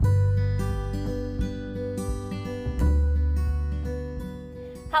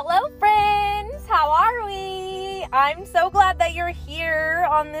Hello, friends. How are we? I'm so glad that you're here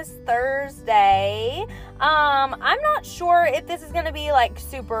on this Thursday. I'm not sure if this is going to be like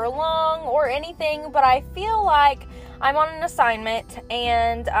super long or anything, but I feel like I'm on an assignment,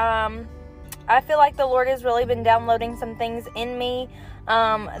 and I feel like the Lord has really been downloading some things in me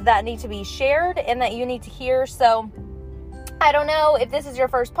that need to be shared and that you need to hear. So I don't know if this is your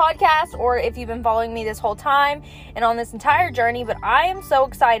first podcast or if you've been following me this whole time and on this entire journey, but I am so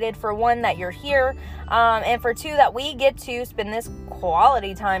excited, for one, that you're here, and for two, that we get to spend this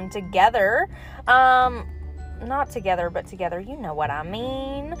quality time together. Not together, but together, you know what I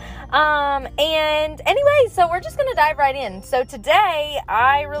mean. And anyway, so we're just going to dive right in. So today,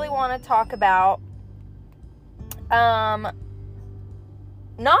 I really want to talk about not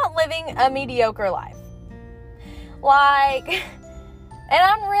living a mediocre life. And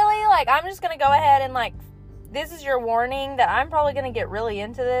I'm just going to go ahead and this is your warning that I'm probably going to get really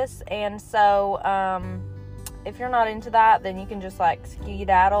into this. And so, if you're not into that, then you can just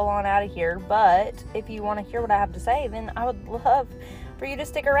skedaddle on out of here. But if you want to hear what I have to say, then I would love for you to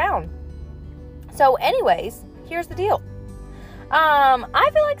stick around. So anyways, here's the deal. I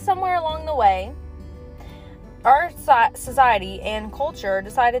feel like somewhere along the way, our society and culture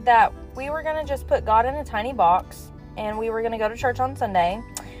decided that we were going to just put God in a tiny box, and we were going to go to church on Sunday,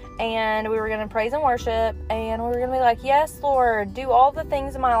 and we were going to praise and worship, and we were going to be like, yes, Lord, do all the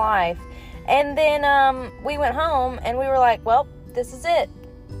things in my life. And then we went home, and we were like, well, this is it.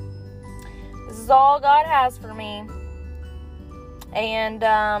 This is all God has for me. And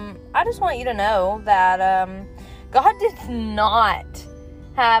I just want you to know that God did not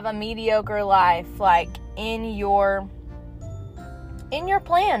have a mediocre life in your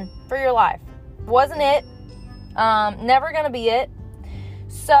plan for your life. Wasn't it? Never gonna be it.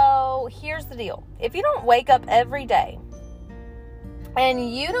 So here's the deal. If you don't wake up every day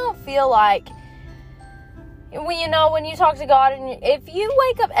and you don't feel like, when you talk to God, and if you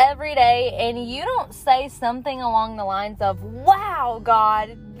wake up every day and you don't say something along the lines of, wow,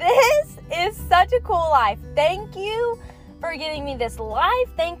 God, this is such a cool life. Thank you for giving me this life.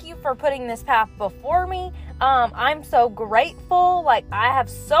 Thank you for putting this path before me. I'm so grateful. I have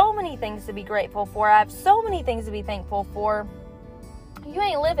so many things to be grateful for. I have so many things to be thankful for. You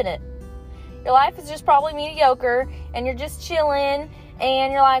ain't living it. Your life is just probably mediocre, and you're just chilling,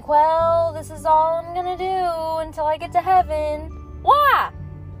 and you're like, well, this is all I'm going to do until I get to heaven. Why?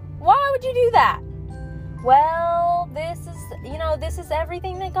 Why would you do that? Well, this is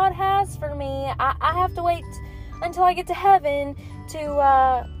everything that God has for me. I have to wait until I get to heaven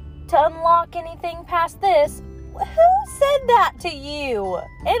to unlock anything past this. Who said that to you?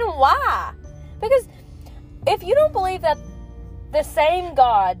 And why? Because if you don't believe that the same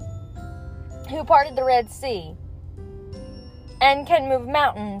God who parted the Red Sea and can move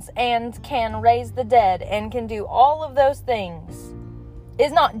mountains and can raise the dead and can do all of those things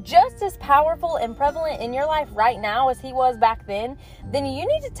is not just as powerful and prevalent in your life right now as he was back then you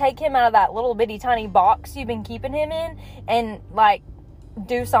need to take him out of that little bitty tiny box you've been keeping him in and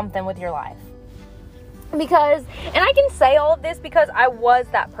do something with your life. Because, and I can say all of this because I was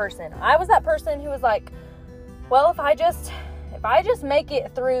that person. I was that person who was like, well, if I just make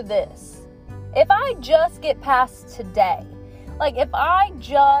it through this, if I just get past today, if I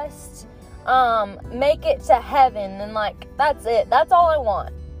just make it to heaven, then that's it. That's all I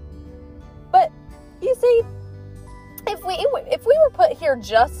want. But you see, if we were put here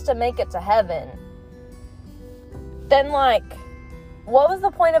just to make it to heaven, then what was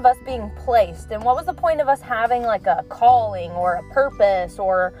the point of us being placed? And what was the point of us having a calling or a purpose?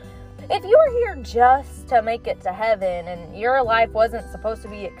 Or if you were here just to make it to heaven and your life wasn't supposed to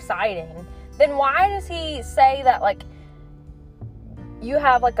be exciting, then why does he say that you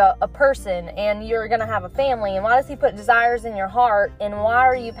have a person and you're going to have a family? And why does he put desires in your heart? And why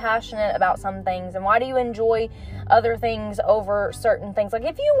are you passionate about some things? And why do you enjoy other things over certain things?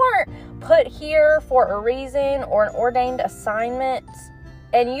 If you weren't put here for a reason or an ordained assignment,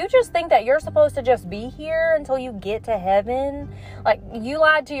 and you just think that you're supposed to just be here until you get to heaven, you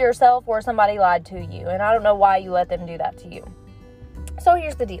lied to yourself or somebody lied to you. And I don't know why you let them do that to you. So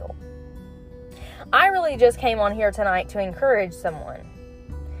here's the deal. I really just came on here tonight to encourage someone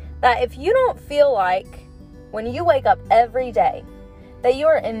that if you don't feel like when you wake up every day that you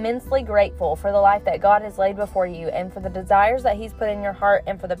are immensely grateful for the life that God has laid before you and for the desires that he's put in your heart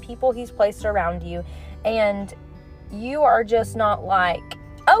and for the people he's placed around you, and you are just not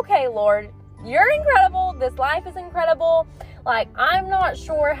okay, Lord, you're incredible. This life is incredible. I'm not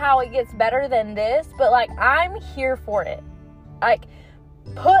sure how it gets better than this, but I'm here for it.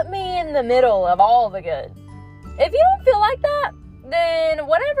 Put me in the middle of all the good. If you don't feel like that, then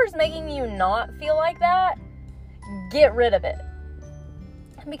whatever's making you not feel like that, get rid of it.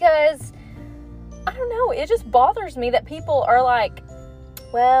 Because, I don't know, it just bothers me that people are like,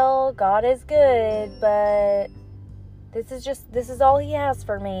 well, God is good, but this is all he has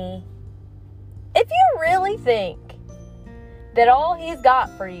for me. If you really think that all he's got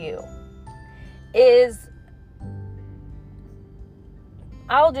for you is,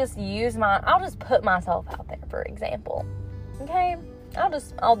 I'll just put myself out there, for example. Okay?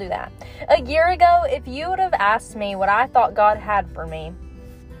 I'll do that. A year ago, if you would have asked me what I thought God had for me,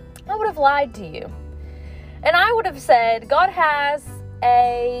 I would have lied to you. And I would have said, God has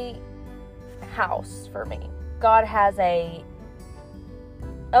a house for me. God has a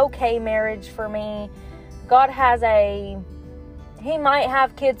okay marriage for me. God has he might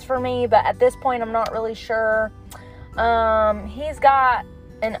have kids for me, but at this point I'm not really sure. He's got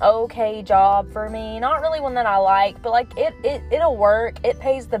an okay job for me. Not really one that I like, but like it'll work. It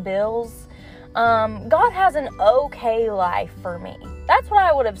pays the bills. God has an okay life for me. That's what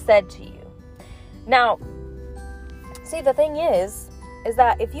I would have said to you. Now, see, the thing is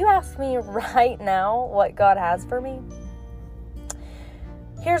that if you ask me right now what God has for me,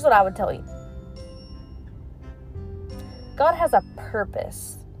 here's what I would tell you. God has a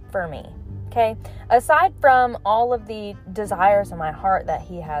purpose for me, okay? Aside from all of the desires in my heart that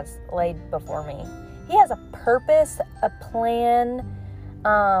he has laid before me, he has a purpose, a plan,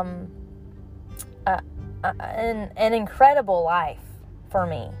 an incredible life for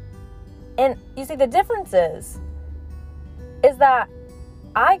me. And you see, the difference is that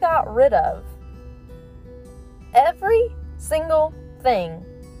I got rid of every single thing.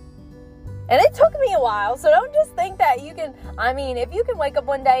 And it took me a while, so don't just think that if you can wake up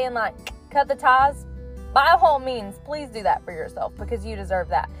one day and cut the ties, by all means, please do that for yourself because you deserve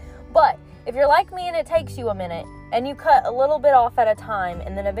that. But if you're like me and it takes you a minute and you cut a little bit off at a time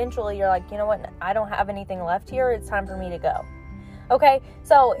and then eventually you're like, you know what, I don't have anything left here, it's time for me to go. Okay,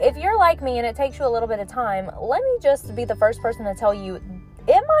 so if you're like me and it takes you a little bit of time, let me just be the first person to tell you,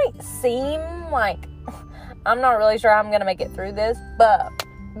 it might seem like I'm not really sure I'm going to make it through this, but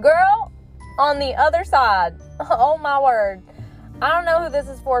girl, on the other side, oh my word, I don't know who this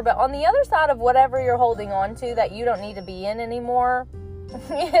is for, but on the other side of whatever you're holding on to that you don't need to be in anymore,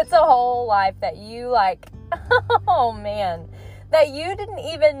 it's a whole life that you oh man, that you didn't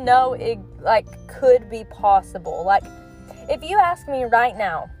even know it could be possible. If you ask me right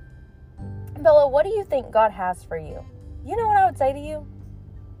now, Bella, what do you think God has for you? You know what I would say to you?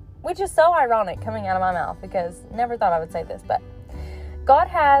 Which is so ironic coming out of my mouth because never thought I would say this, but God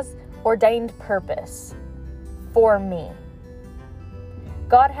has ordained purpose for me.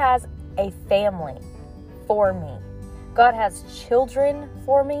 God has a family for me. God has children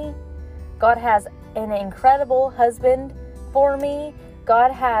for me. God has an incredible husband for me.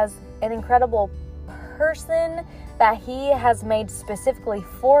 God has an incredible person that he has made specifically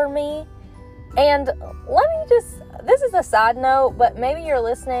for me. And this is a side note, but maybe you're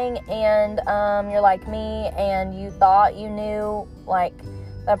listening and you're like me and you thought you knew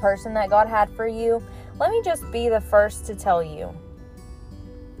the person that God had for you. Let me just be the first to tell you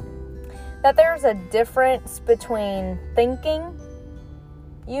that there's a difference between thinking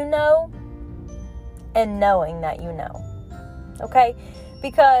you know and knowing that you know. Okay?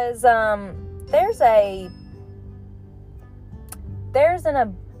 Because there's an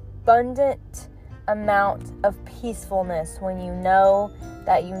abundant amount of peacefulness when you know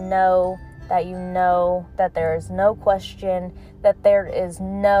that you know that you know that there is no question, that there is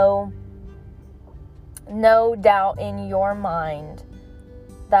no doubt in your mind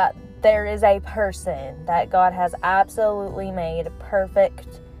that there is a person that God has absolutely made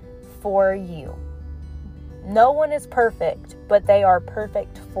perfect for you. No one is perfect, but they are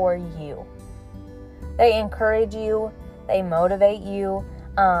perfect for you. They encourage you. They motivate you.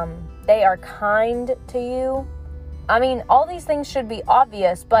 They are kind to you. I mean, all these things should be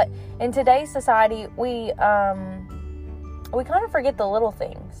obvious, but in today's society, we kind of forget the little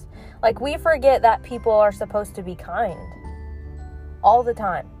things. We forget that people are supposed to be kind all the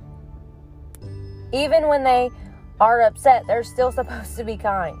time. Even when they are upset, they're still supposed to be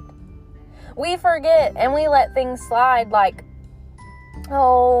kind. We forget and we let things slide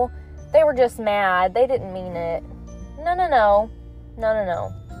oh, they were just mad. They didn't mean it. No.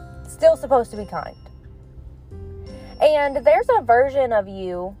 Still supposed to be kind. And there's a version of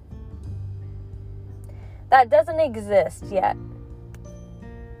you that doesn't exist yet,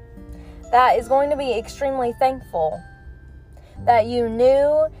 that is going to be extremely thankful that you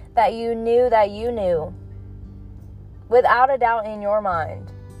knew, without a doubt in your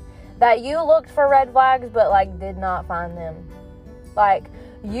mind, that you looked for red flags but did not find them. Like,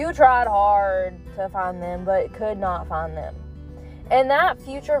 you tried hard to find them, but could not find them. And that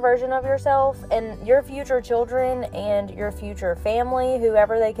future version of yourself and your future children and your future family,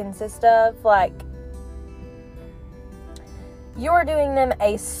 whoever they consist of, like, you're doing them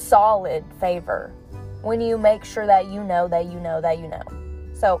a solid favor when you make sure that you know that you know that you know.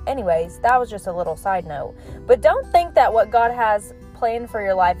 So anyways, that was just a little side note. But don't think that what God has planned for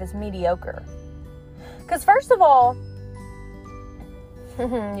your life is mediocre. Because first of all,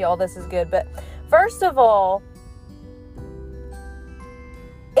 y'all, this is good, but first of all,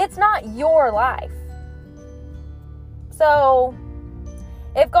 it's not your life. So,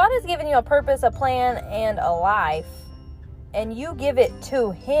 if God has given you a purpose, a plan, and a life, and you give it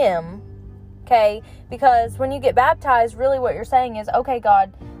to Him, okay, because when you get baptized, really what you're saying is, okay,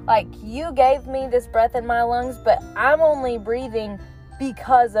 God, like, you gave me this breath in my lungs, but I'm only breathing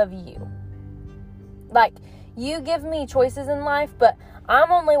because of you. Like, you give me choices in life, but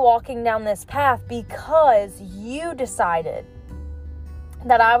I'm only walking down this path because you decided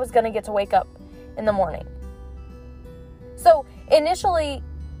that I was going to get to wake up in the morning. So initially,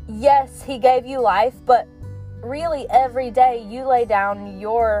 yes, He gave you life, but really every day you lay down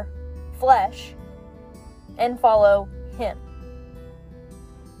your flesh and follow Him.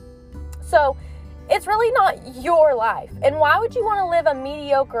 So it's really not your life. And why would you want to live a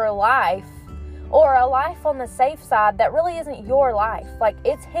mediocre life or a life on the safe side that really isn't your life? Like,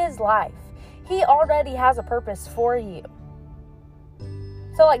 it's His life. He already has a purpose for you.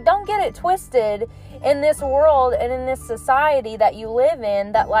 So, like, don't get it twisted in this world and in this society that you live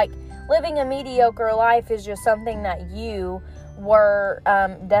in, that, like, living a mediocre life is just something that you were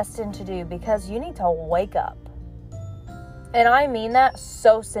destined to do, because you need to wake up. And I mean that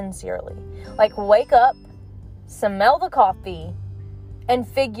so sincerely. Like, wake up, smell the coffee, and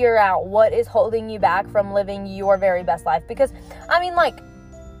figure out what is holding you back from living your very best life. Because, I mean, like,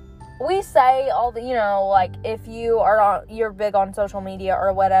 we say all the, you know, like, if you're big on social media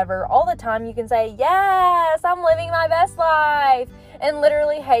or whatever, all the time you can say, yes, I'm living my best life, and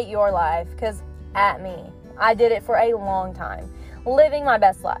literally hate your life. Because at me, I did it for a long time. Living my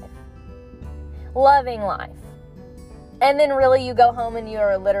best life. Loving life. And then really you go home and you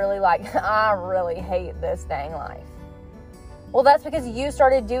are literally like, I really hate this dang life. Well, that's because you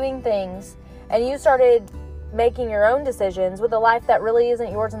started doing things and you started making your own decisions with a life that really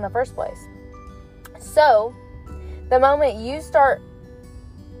isn't yours in the first place. So, the moment you start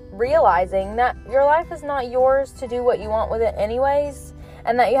realizing that your life is not yours to do what you want with it anyways,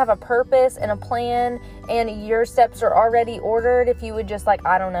 and that you have a purpose and a plan, and your steps are already ordered if you would just, like,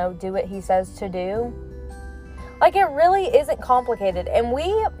 I don't know, do what He says to do. Like, it really isn't complicated, and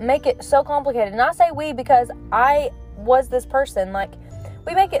we make it so complicated. And I say we because I was this person. Like,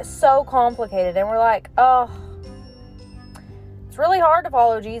 we make it so complicated, and we're like, oh, it's really hard to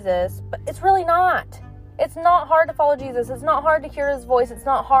follow Jesus, but it's really not. It's not hard to follow Jesus. It's not hard to hear His voice. It's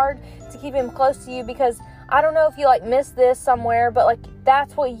not hard to keep Him close to you, because I don't know if you, like, missed this somewhere, but, like,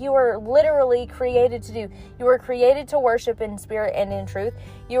 that's what you were literally created to do. You were created to worship in spirit and in truth.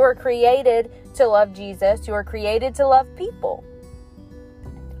 You were created to love Jesus. You were created to love people.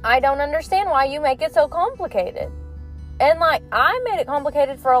 I don't understand why you make it so complicated. And, like, I made it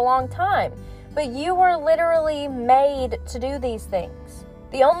complicated for a long time. But you were literally made to do these things.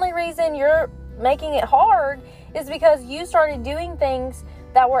 The only reason you're making it hard is because you started doing things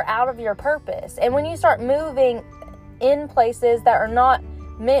that were out of your purpose. And when you start moving in places that are not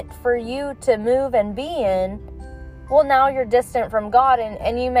meant for you to move and be in, well, now you're distant from God,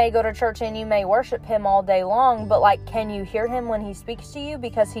 and you may go to church and you may worship Him all day long, but, like, can you hear Him when He speaks to you?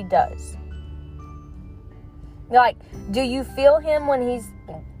 Because He does. Like, do you feel Him when He's,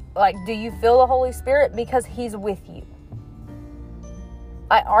 like, do you feel the Holy Spirit? Because He's with you.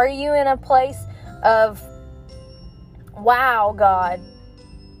 Like, are you in a place of, wow, God,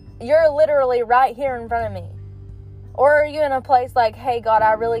 you're literally right here in front of me? Or are you in a place like, hey, God,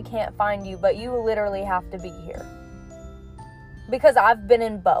 I really can't find you, but you literally have to be here? Because I've been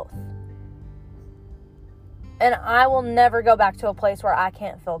in both. And I will never go back to a place where I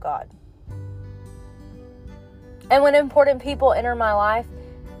can't feel God. And when important people enter my life,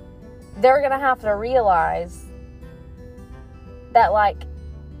 they're going to have to realize that, like,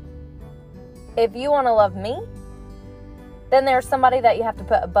 if you want to love me, then there's somebody that you have to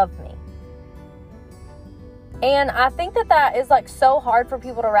put above me. And I think that is, like, so hard for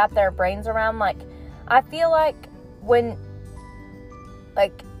people to wrap their brains around. Like, I feel like when,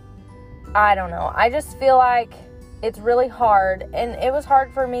 like, I don't know. I just feel like it's really hard. And it was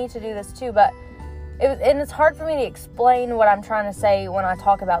hard for me to do this too, but it's hard for me to explain what I'm trying to say when I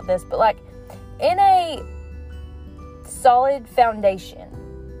talk about this. But, like, in a solid foundation.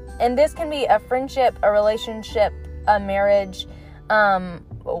 And this can be a friendship, a relationship, a marriage,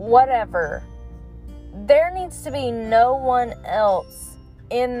 whatever. There needs to be no one else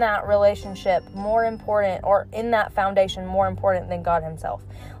in that relationship more important, or in that foundation more important than God himself.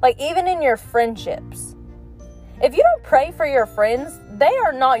 Like, even in your friendships, if you don't pray for your friends, they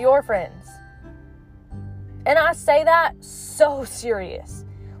are not your friends. And I say that so serious.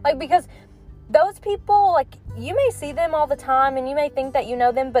 Like, because those people, like, you may see them all the time and you may think that you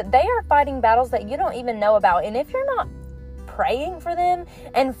know them, but they are fighting battles that you don't even know about. And if you're not praying for them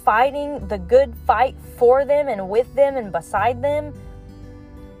and fighting the good fight for them and with them and beside them,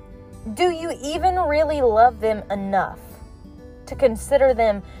 do you even really love them enough to consider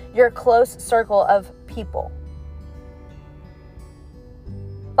them your close circle of people?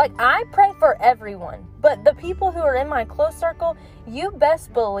 Like, I pray for everyone, but the people who are in my close circle, you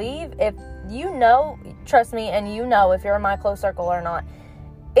best believe, if you know, trust me, and you know if you're in my close circle or not.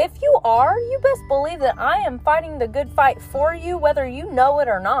 If you are, you best believe that I am fighting the good fight for you, whether you know it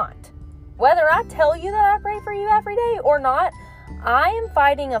or not. Whether I tell you that I pray for you every day or not, I am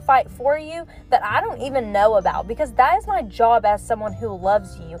fighting a fight for you that I don't even know about, because that is my job as someone who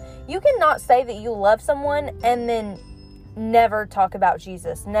loves you. You cannot say that you love someone and then never talk about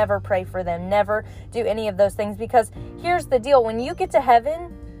Jesus, never pray for them, never do any of those things, because here's the deal. When you get to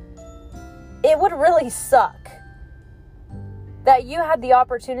heaven, it would really suck that you had the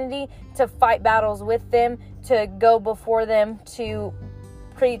opportunity to fight battles with them, to go before them, to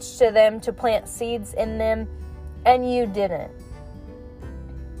preach to them, to plant seeds in them, and you didn't.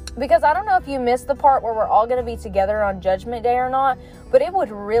 Because I don't know if you missed the part where we're all going to be together on Judgment Day or not, but it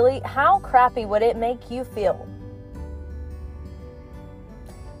would really, how crappy would it make you feel?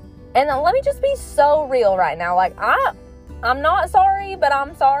 And let me just be so real right now. Like, I'm not sorry, but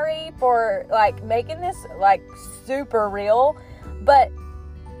I'm sorry for, like, making this, like, super real. But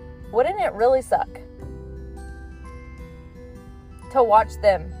wouldn't it really suck to watch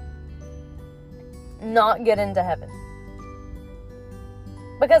them not get into heaven?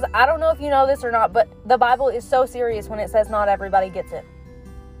 Because I don't know if you know this or not, but the Bible is so serious when it says not everybody gets in.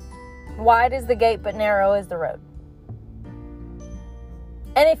 Wide is the gate, but narrow is the road.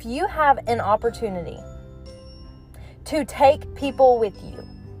 And if you have an opportunity to take people with you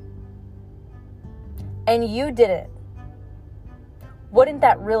and you didn't, wouldn't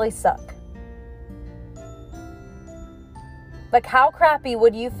that really suck? Like, how crappy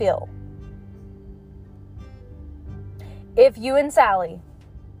would you feel if you and Sally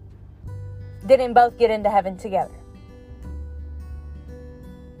didn't both get into heaven together?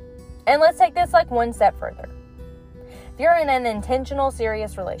 And let's take this like one step further. If you're in an intentional,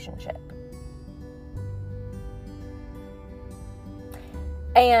 serious relationship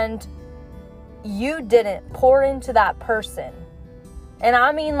and you didn't pour into that person, and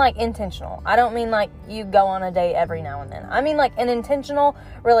I mean like intentional. I don't mean like you go on a date every now and then. I mean like an intentional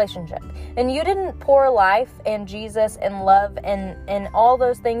relationship. And you didn't pour life and Jesus and love and all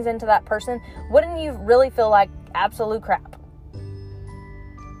those things into that person, wouldn't you really feel like absolute crap?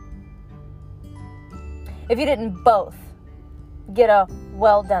 If you didn't both get a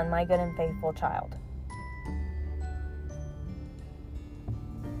well done, my good and faithful child.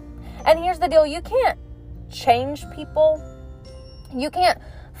 And here's the deal. You can't change people. You can't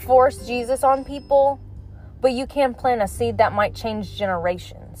force Jesus on people, but you can plant a seed that might change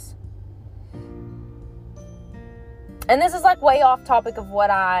generations. And this is like way off topic of what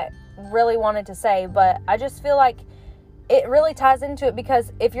I really wanted to say, but I just feel like it really ties into it,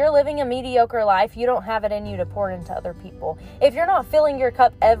 because if you're living a mediocre life, you don't have it in you to pour into other people. If you're not filling your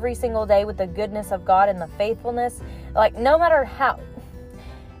cup every single day with the goodness of God and the faithfulness, like, no matter how,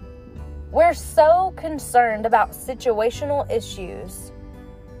 we're so concerned about situational issues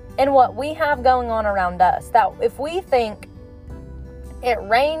and what we have going on around us that if we think it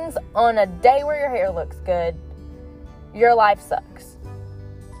rains on a day where your hair looks good, your life sucks.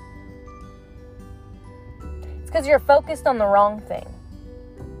 It's because you're focused on the wrong thing.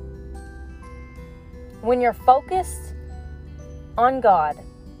 When you're focused on God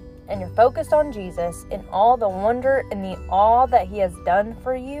and you're focused on Jesus and all the wonder and the awe that He has done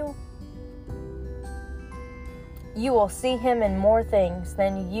for you, you will see Him in more things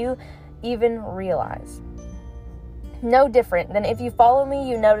than you even realize. No different than if you follow me,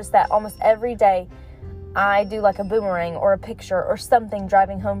 you notice that almost every day I do like a boomerang or a picture or something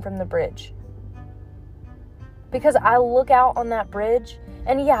driving home from the bridge. Because I look out on that bridge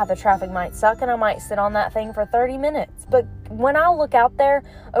and yeah, the traffic might suck and I might sit on that thing for 30 minutes. But when I look out there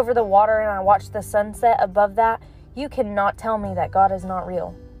over the water and I watch the sunset above that, you cannot tell me that God is not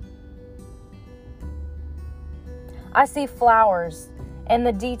real. I see flowers and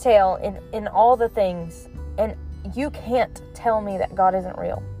the detail in all the things. And you can't tell me that God isn't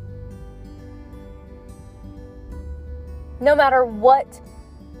real. No matter what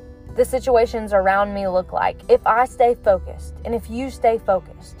the situations around me look like, if I stay focused and if you stay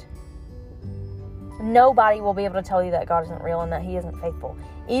focused, nobody will be able to tell you that God isn't real and that He isn't faithful,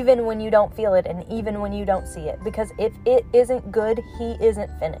 even when you don't feel it and even when you don't see it. Because if it isn't good, He isn't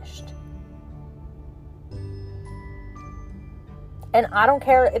finished. And I don't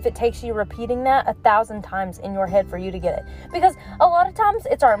care if it takes you repeating that 1,000 times in your head for you to get it. Because a lot of times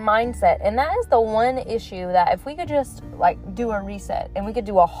it's our mindset. And that is the one issue that if we could just do a reset, and we could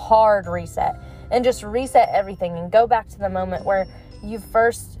do a hard reset and just reset everything and go back to the moment where you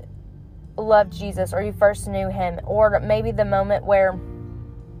first loved Jesus or you first knew Him, or maybe the moment where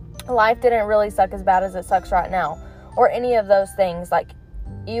life didn't really suck as bad as it sucks right now, or any of those things,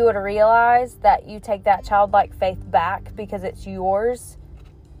 you would realize that you take that childlike faith back because it's yours.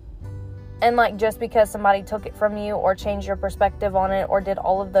 And just because somebody took it from you or changed your perspective on it or did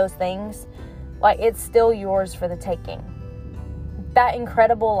all of those things, it's still yours for the taking. That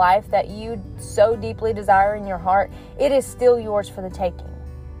incredible life that you so deeply desire in your heart, it is still yours for the taking.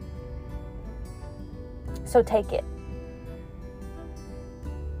 So take it.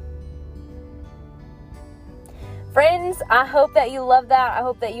 Friends, I hope that you love that. I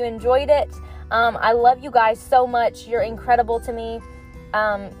hope that you enjoyed it. I love you guys so much. You're incredible to me.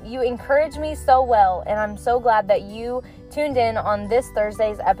 You encourage me so well, and I'm so glad that you tuned in on this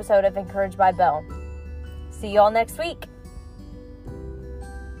Thursday's episode of Encouraged by Belle. See you all next week.